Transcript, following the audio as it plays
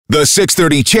The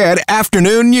 630 Chad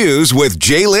Afternoon News with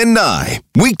Jaylen Nye.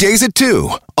 Weekdays at 2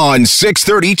 on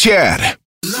 630 Chad.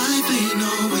 Life ain't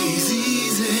always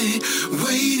easy.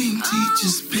 Waiting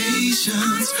teaches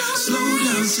patience. Slow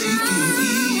down, take it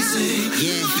easy.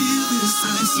 Feel this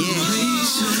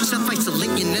isolation. Stop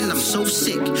isolating and I'm so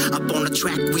sick. Up on the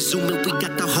track, we zooming, we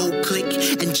got the whole click.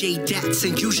 And J-Dax,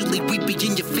 and usually we be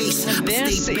in your face.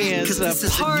 This is a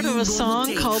part of a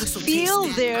song called Feel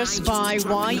This by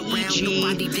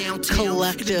YEG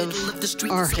Collective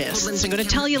Artists. I'm going to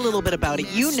tell you a little bit about it.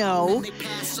 You know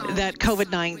that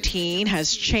COVID-19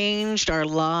 has changed our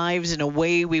lives in a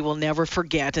way we will never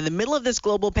forget. In the middle of this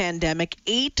global pandemic,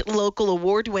 8 local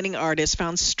award-winning artists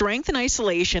found strength in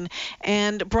isolation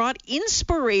and brought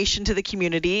inspiration to the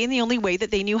community in the only way that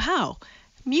they knew how.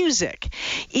 Music.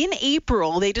 In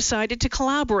April, they decided to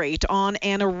collaborate on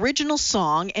an original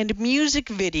song and music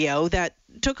video that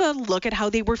took a look at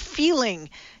how they were feeling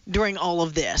during all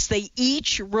of this. They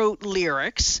each wrote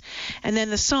lyrics, and then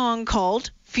the song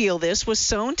called Feel This was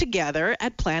sewn together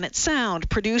at Planet Sound.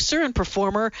 Producer and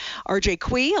performer RJ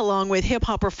Quee, along with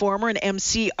hip-hop performer and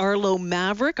MC Arlo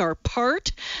Maverick, are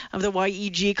part of the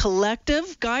YEG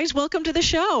Collective. Guys, welcome to the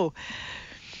show.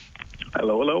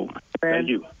 Hello. Thank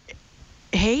you.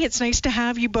 Hey, it's nice to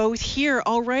have you both here.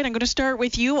 All right, I'm going to start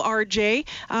with you, RJ.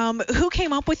 Who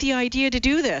came up with the idea to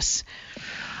do this?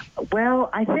 Well,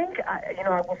 I think,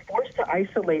 I was forced to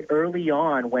isolate early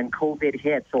on when COVID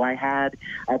hit. So I had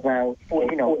about, 2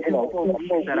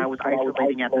 weeks that I was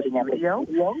isolating at the studio.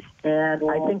 And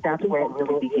I think that's where it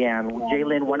really began.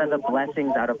 Jaylen, one of the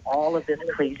blessings out of all of this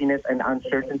craziness and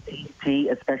uncertainty,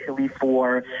 especially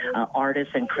for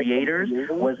artists and creators,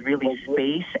 was really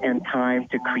space and time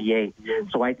to create.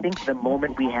 So I think the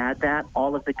moment we had that,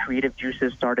 all of the creative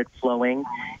juices started flowing.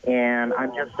 And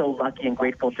I'm just so lucky and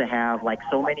grateful to have,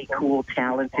 so many cool,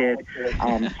 talented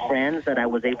friends that I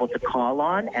was able to call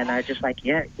on. And I just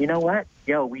you know what?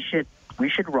 We should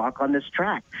rock on this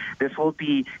track. This will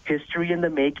be history in the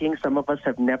making. Some of us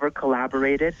have never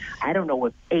collaborated. I don't know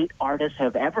if 8 artists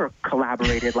have ever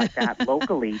collaborated like that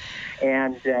locally.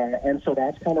 And so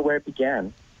that's kind of where it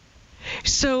began.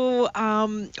 So,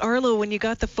 Arlo, when you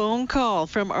got the phone call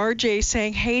from RJ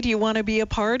saying, hey, do you want to be a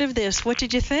part of this? What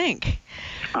did you think?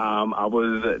 I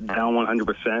was down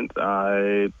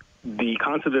 100%. The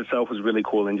concept itself was really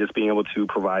cool, and just being able to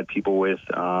provide people with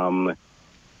a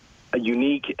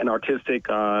unique and artistic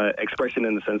expression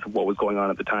in the sense of what was going on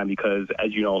at the time, because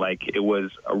as you know, it was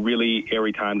a really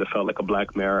eerie time that felt like a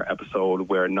Black Mirror episode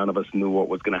where none of us knew what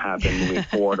was going to happen moving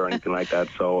forward or anything like that.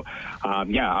 So,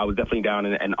 I was definitely down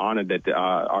and honored that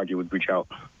RJ would reach out.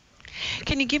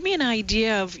 Can you give me an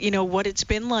idea of, what it's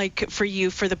been like for you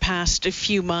for the past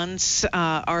few months,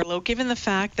 Arlo, given the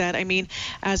fact that,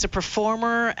 as a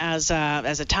performer, as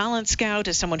a talent scout,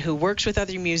 as someone who works with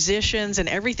other musicians and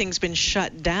everything's been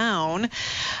shut down,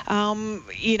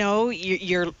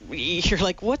 you're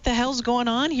like, what the hell's going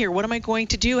on here? What am I going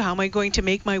to do? How am I going to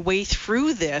make my way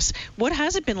through this? What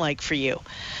has it been like for you?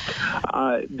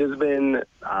 There's been,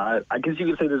 I guess you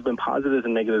could say there's been positives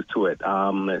and negatives to it.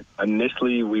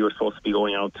 Initially, we were supposed to be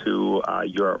going out to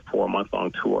Europe for a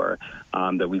month-long tour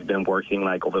that we've been working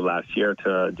over the last year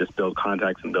to just build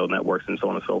contacts and build networks and so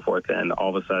on and so forth. And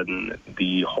all of a sudden,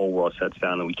 the whole world shuts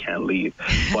down and we can't leave.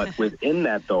 But within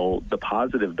that, though, the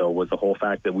positive, though, was the whole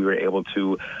fact that we were able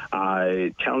to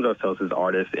challenge ourselves as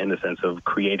artists in the sense of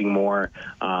creating more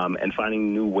and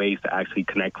finding new ways to actually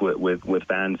connect with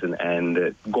fans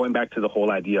and going back to the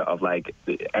whole idea of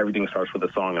everything starts with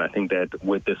a song. And I think that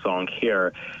with this song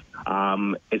here,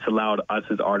 it's allowed us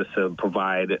as artists to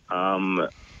provide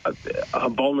a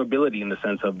vulnerability in the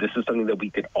sense of this is something that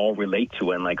we could all relate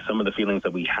to, and some of the feelings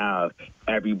that we have,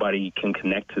 everybody can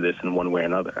connect to this in one way or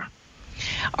another.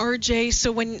 RJ,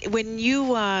 so when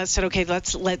you said, okay,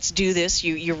 let's do this,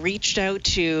 you reached out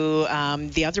to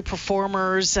the other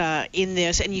performers in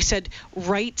this, and you said,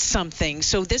 write something.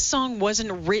 So this song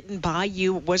wasn't written by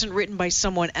you, wasn't written by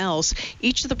someone else.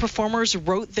 Each of the performers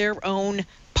wrote their own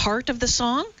part of the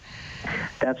song?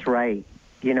 That's right.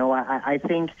 I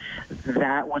think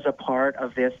that was a part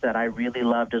of this that I really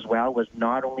loved as well, was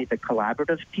not only the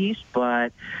collaborative piece,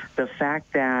 but the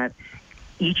fact that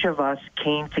each of us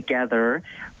came together,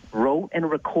 wrote and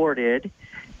recorded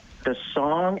the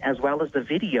song as well as the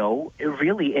video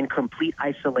really in complete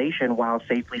isolation while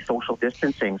safely social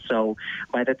distancing. So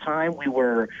by the time we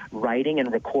were writing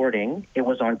and recording, it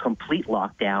was on complete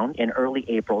lockdown in early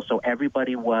April. So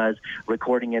everybody was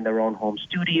recording in their own home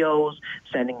studios,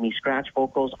 sending me scratch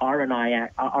vocals.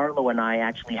 Arlo and I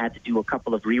actually had to do a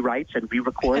couple of rewrites and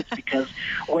re-records because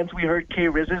once we heard K.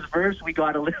 Riz's verse, we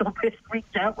got a little bit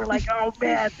freaked out. We're like, oh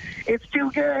man, it's too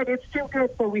good. It's too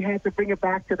good. So we had to bring it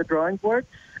back to the drawing board.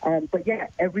 But yeah,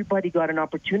 everybody got an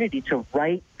opportunity to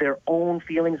write their own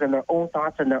feelings and their own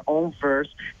thoughts and their own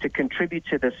verse to contribute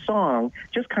to the song,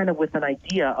 just kind of with an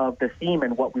idea of the theme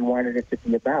and what we wanted it to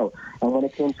be about. And when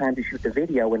it came time to shoot the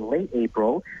video in late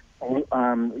April,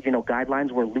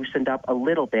 guidelines were loosened up a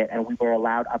little bit, and we were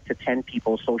allowed up to 10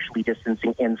 people socially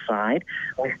distancing inside.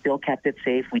 We still kept it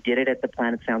safe. We did it at the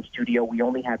Planet Sound studio. We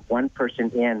only had one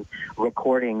person in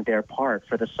recording their part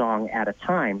for the song at a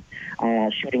time,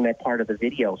 shooting that part of the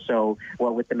video. So,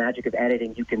 with the magic of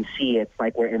editing, you can see it's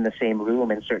like we're in the same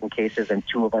room in certain cases, and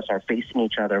two of us are facing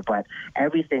each other, but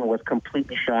everything was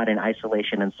completely shot in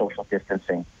isolation and social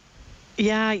distancing.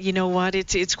 Yeah, you know what?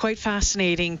 It's quite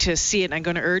fascinating to see it. And I'm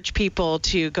going to urge people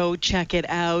to go check it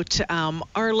out.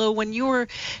 Arlo, when you were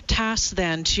tasked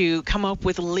then to come up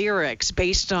with lyrics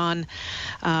based on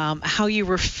how you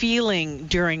were feeling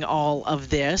during all of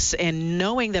this, and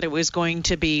knowing that it was going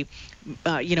to be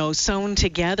sewn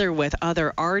together with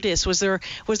other artists, was there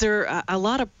a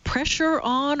lot of pressure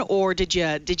on, or did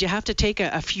you have to take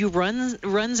a few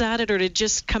runs at it, or did it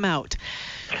just come out?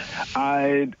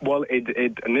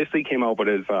 It initially came out, but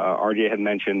as RJ had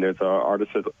mentioned, there's an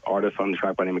artist on the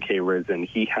track by the name of K. Riz, and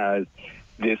he has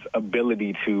this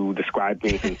ability to describe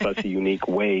things in such a unique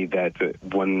way that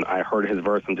when I heard his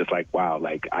verse, I'm just like, wow,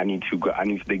 like I need to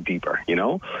dig deeper,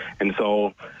 And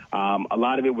so a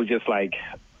lot of it was just like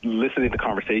listening to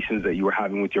conversations that you were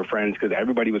having with your friends, because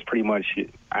everybody was pretty much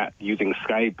using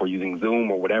Skype or using Zoom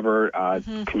or whatever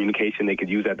communication they could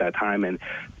use at that time. And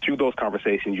through those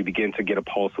conversations, you begin to get a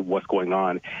pulse of what's going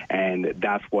on. And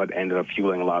that's what ended up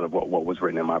fueling a lot of what was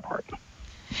written in my part.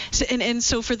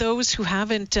 So for those who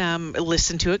haven't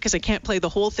listened to it, because I can't play the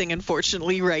whole thing,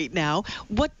 unfortunately, right now,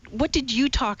 what did you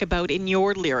talk about in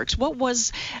your lyrics? What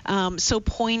was so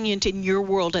poignant in your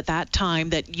world at that time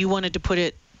that you wanted to put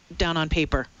it down on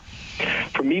paper?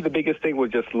 For me, the biggest thing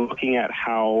was just looking at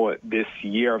how this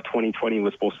year of 2020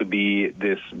 was supposed to be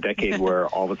this decade where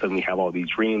all of a sudden we have all these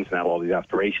dreams and have all these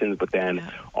aspirations, but then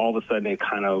all of a sudden it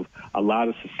kind of allowed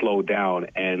us to slow down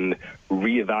and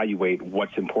reevaluate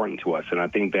what's important to us. And I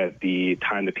think that the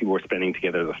time that people were spending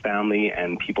together as a family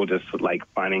and people just like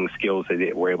finding skills that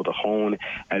they were able to hone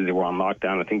as they were on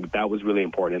lockdown, I think that was really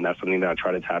important. And that's something that I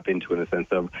try to tap into in the sense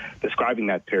of describing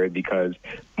that period, because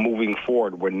moving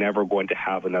forward, we're never going to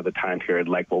have another time period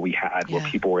like what we had where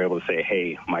people were able to say,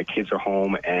 hey, my kids are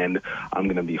home and I'm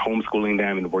going to be homeschooling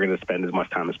them and we're going to spend as much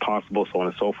time as possible, so on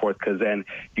and so forth, because then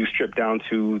you strip down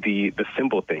to the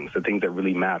simple things, the things that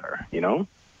really matter,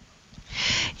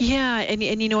 Yeah, and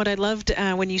you know what I loved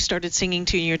when you started singing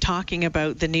too, and you're talking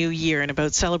about the new year and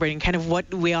about celebrating kind of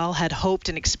what we all had hoped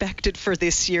and expected for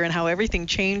this year and how everything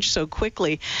changed so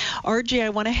quickly. RJ, I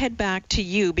want to head back to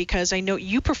you because I know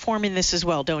you perform in this as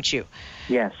well, don't you?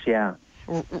 Yes, yeah.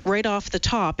 Right off the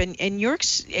top, and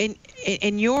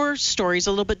your story is a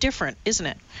little bit different, isn't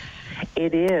it?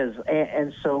 It is,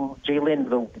 and so Jaylin,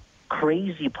 the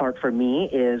crazy part for me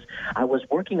is I was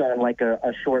working on like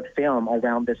a short film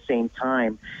around the same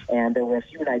time, and there were a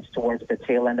few nights towards the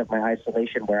tail end of my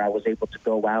isolation where I was able to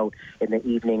go out in the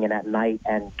evening and at night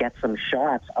and get some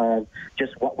shots of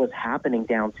just what was happening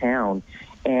downtown.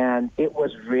 And it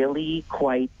was really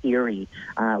quite eerie.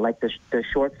 Like the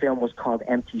short film was called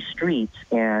Empty Streets,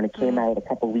 and it came out a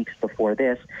couple weeks before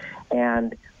this.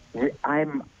 And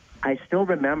I still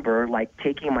remember like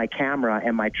taking my camera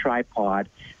and my tripod,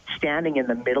 standing in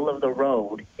the middle of the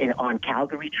road on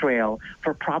Calgary Trail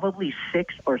for probably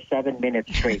 6 or 7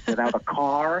 minutes straight without a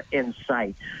car in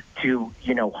sight to,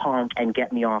 honk and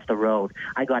get me off the road.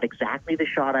 I got exactly the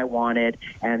shot I wanted,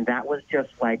 and that was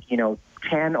just like,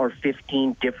 10 or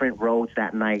 15 different roads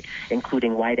that night,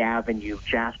 including White Avenue,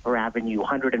 Jasper Avenue,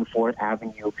 104th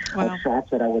Avenue, of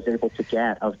shots that I was able to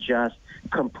get of just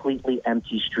completely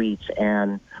empty streets.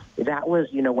 And that was,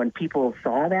 when people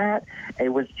saw that, it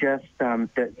was just, there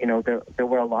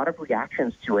were a lot of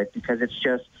reactions to it because it's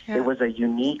just, It was a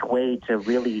unique way to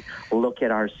really look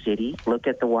at our city, look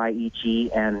at the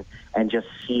YEG, and just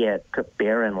see it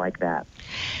barren like that.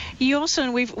 You also,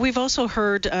 and we've also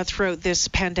heard throughout this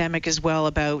pandemic as well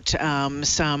about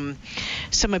some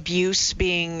abuse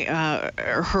being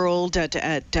hurled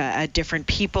at different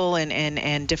people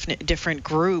and different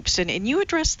groups, and you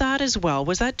addressed that as well.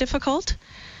 Was that difficult?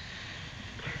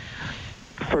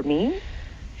 For me?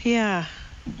 Yeah.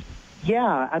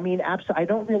 Yeah, I mean, absolutely. I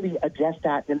don't really address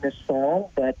that in this song,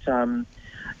 but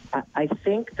I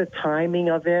think the timing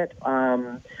of it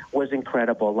was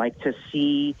incredible. Like to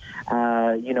see,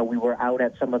 we were out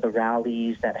at some of the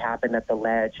rallies that happened at the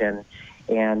Ledge, and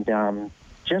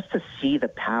just to see the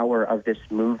power of this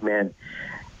movement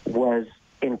was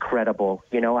incredible.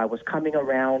 You know, I was coming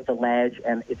around the Ledge,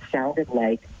 and it sounded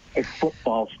like a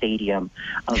football stadium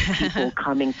of people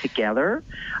coming together,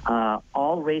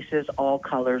 all races, all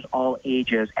colors, all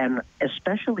ages, and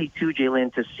especially too,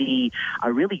 Jaylin, to see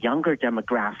a really younger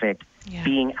demographic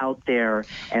being out there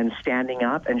and standing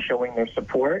up and showing their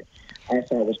support. I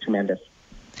thought it was tremendous.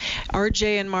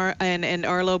 RJ and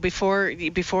Arlo,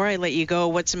 before I let you go,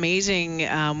 what's amazing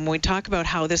when we talk about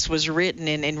how this was written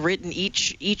and written,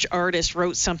 each artist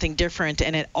wrote something different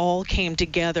and it all came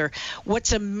together.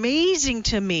 What's amazing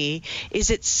to me is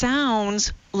it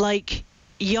sounds like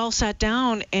y'all sat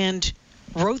down and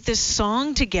wrote this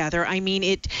song together. I mean,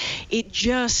 it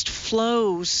just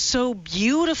flows so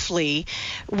beautifully.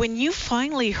 When you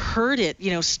finally heard it,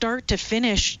 start to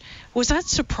finish, was that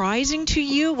surprising to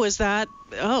you? Was that,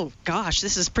 oh gosh,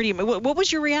 this is pretty, what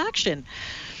was your reaction?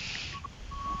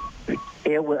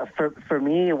 It was, for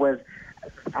me, it was,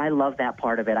 I love that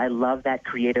part of it. I love that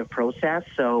creative process.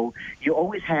 So you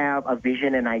always have a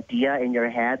vision and idea in your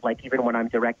head, like even when I'm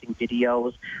directing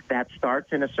videos, that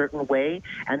starts in a certain way,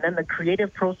 and then the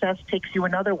creative process takes you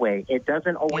another way. It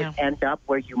doesn't always end up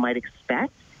where you might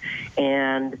expect.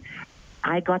 And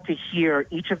I got to hear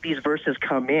each of these verses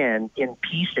come in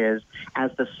pieces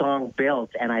as the song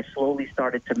built, and I slowly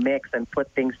started to mix and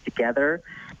put things together.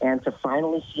 And to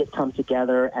finally see it come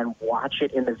together and watch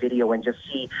it in the video and just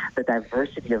see the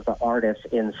diversity of the artists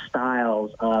in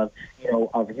styles of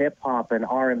hip hop and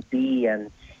R&B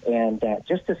and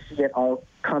just to see it all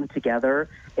come together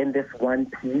in this one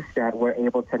piece that we're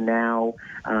able to now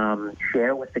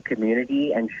share with the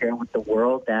community and share with the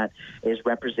world, that is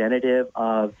representative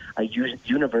of a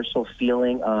universal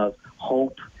feeling of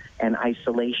hope and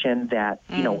isolation that,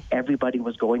 everybody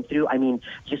was going through. I mean,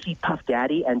 you see Puff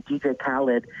Daddy and DJ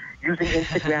Khaled using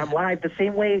Instagram Live the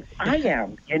same way I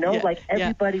am,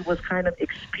 everybody was kind of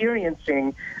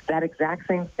experiencing that exact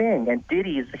same thing. And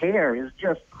Diddy's hair is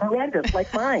just horrendous,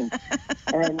 like mine.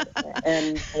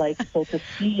 and so to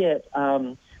see it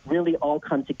really all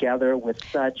come together with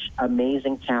such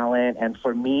amazing talent, and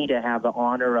for me to have the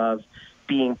honor of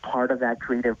being part of that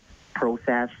creative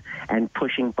process and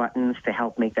pushing buttons to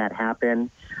help make that happen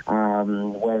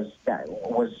was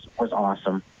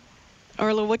awesome.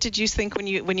 Arlo, what did you think when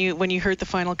you heard the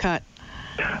final cut?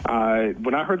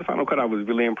 When I heard the final cut, I was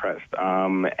really impressed.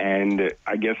 And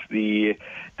I guess there's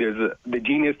the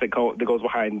genius that goes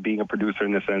behind being a producer,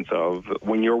 in the sense of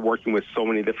when you're working with so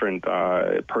many different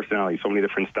personalities, so many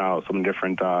different styles, so many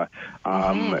different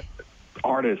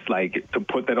artists, like to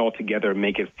put that all together and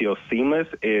make it feel seamless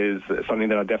is something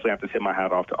that I definitely have to tip my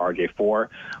hat off to RJ for.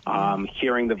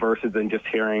 Hearing the verses and just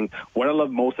hearing what I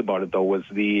love most about it, though, was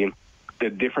the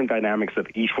different dynamics of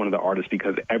each one of the artists,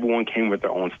 because everyone came with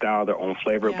their own style, their own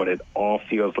flavor, but it all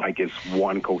feels like it's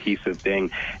one cohesive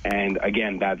thing. And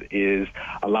again, that is,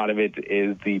 a lot of it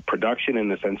is the production, in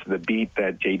the sense of the beat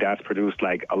that Jay Dats produced,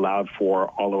 like allowed for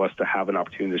all of us to have an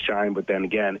opportunity to shine. But then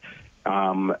again,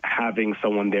 having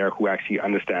someone there who actually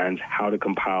understands how to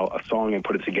compile a song and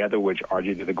put it together, which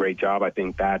RJ did a great job. I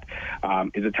think that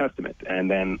is a testament.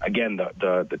 And then again,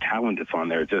 the talent that's on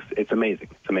there, it's amazing.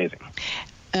 It's amazing.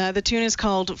 The tune is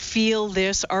called Feel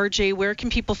This. RJ, where can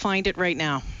people find it right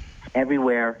now?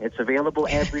 Everywhere. It's available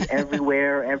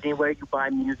everywhere. Anywhere you buy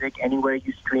music, anywhere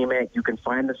you stream it, you can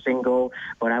find the single.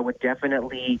 But I would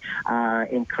definitely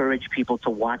encourage people to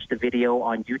watch the video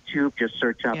on YouTube. Just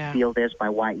search up Feel This by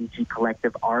YEG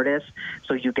Collective Artists,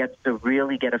 so you get to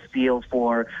really get a feel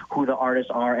for who the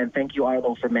artists are. And thank you,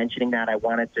 Arlo, for mentioning that. I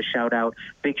wanted to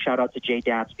big shout out to Jay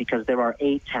Dats, because there are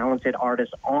 8 talented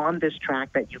artists on this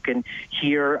track that you can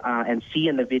hear and see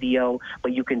in the video,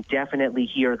 but you can definitely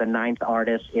hear the 9th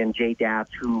artist in Jay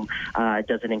Dats, who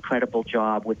does an incredible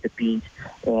job with the beat.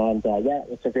 And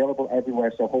it's available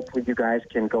everywhere, so hopefully you guys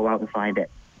can go out and find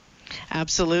it.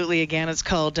 Absolutely. Again, it's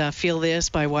called Feel This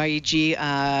by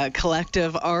YEG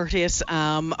Collective Artists.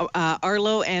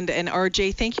 Arlo and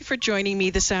RJ, thank you for joining me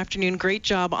this afternoon. Great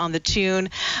job on the tune.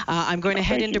 I'm going to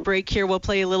head into break here. We'll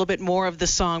play a little bit more of the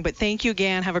song, but thank you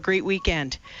again. Have a great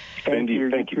weekend. Thank you.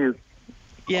 Thank you.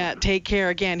 Yeah, take care.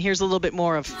 Again, here's a little bit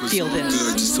more of Feel This.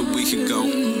 Good just a week ago,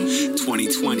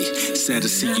 2020, sad to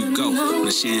see you go. When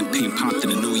the champagne popped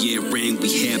and the new year rang,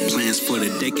 we had plans for the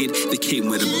decade that came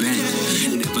with a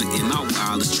bang. Never in our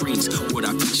wildest dreams would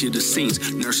I picture the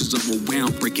scenes. Nurses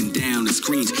overwhelmed, breaking down the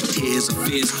screens. Tears of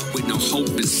fears with no hope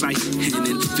in sight. An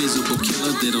invisible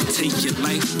killer that'll take your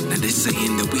life. Now they're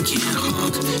saying that we can't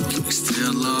hug. Can we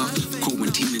still love?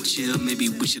 Quarantine and chill, maybe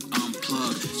we should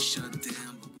unplug. Shut down.